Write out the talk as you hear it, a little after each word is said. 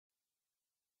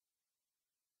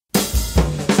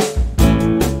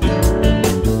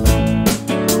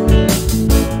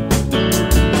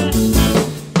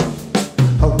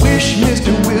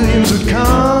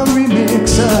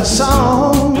a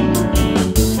song.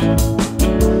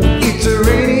 It's a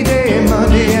rainy day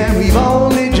Monday and we've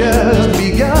only just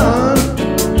begun.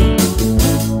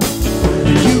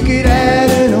 You could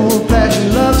add an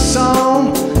old-fashioned love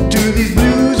song to these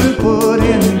blues we're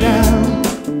putting down.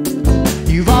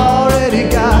 You've already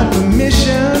got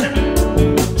permission,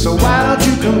 so why don't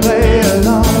you come play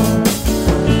along?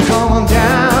 Come on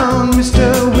down, Mr.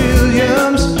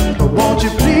 Williams, won't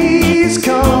you please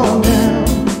come down?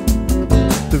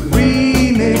 The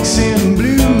Remixin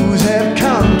Blues have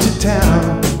come to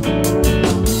town.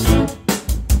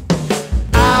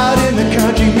 Out in the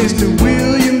country, Mr.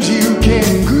 Williams, you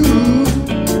can groove.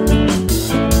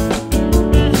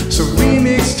 So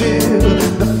remix till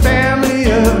the family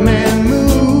of man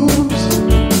moves.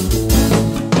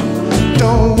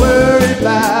 Don't worry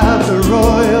about the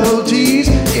royalties,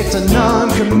 it's a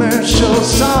non-commercial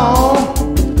song.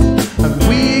 And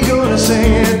we gonna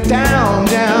sing it down,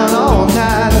 down all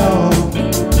night long.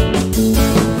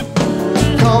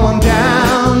 Come on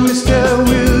down, Mr.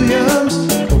 Williams,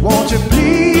 won't you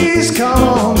please come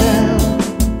on down?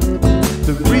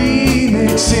 The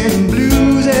Remixin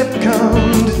Blues have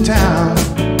come to town.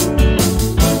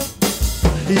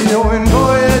 You know in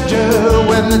Voyager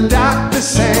when the doctor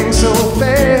sang so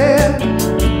fair,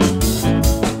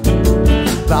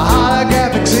 the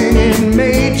holographic singing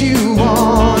made you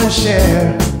wanna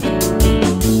share.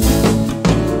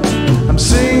 I'm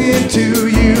singing to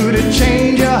you to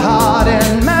change your heart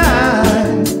and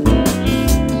mind.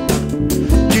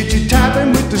 Get you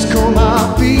tapping with this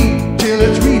coma beat till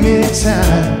it's remix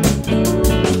time.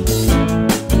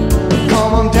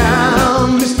 Come on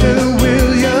down, Mr.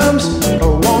 Williams,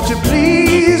 won't you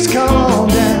please come on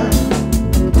down?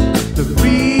 The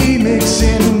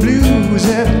Remixin Blues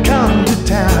have come to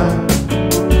town.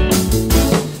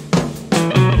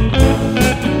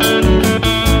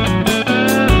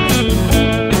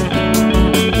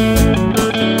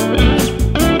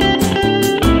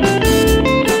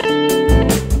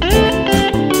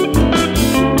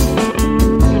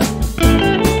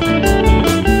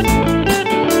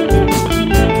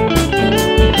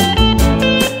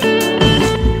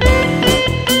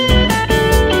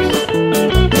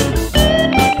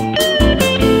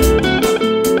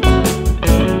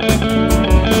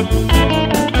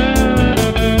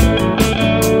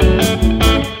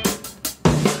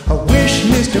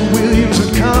 Mr. Williams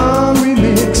would come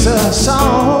remix a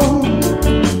song.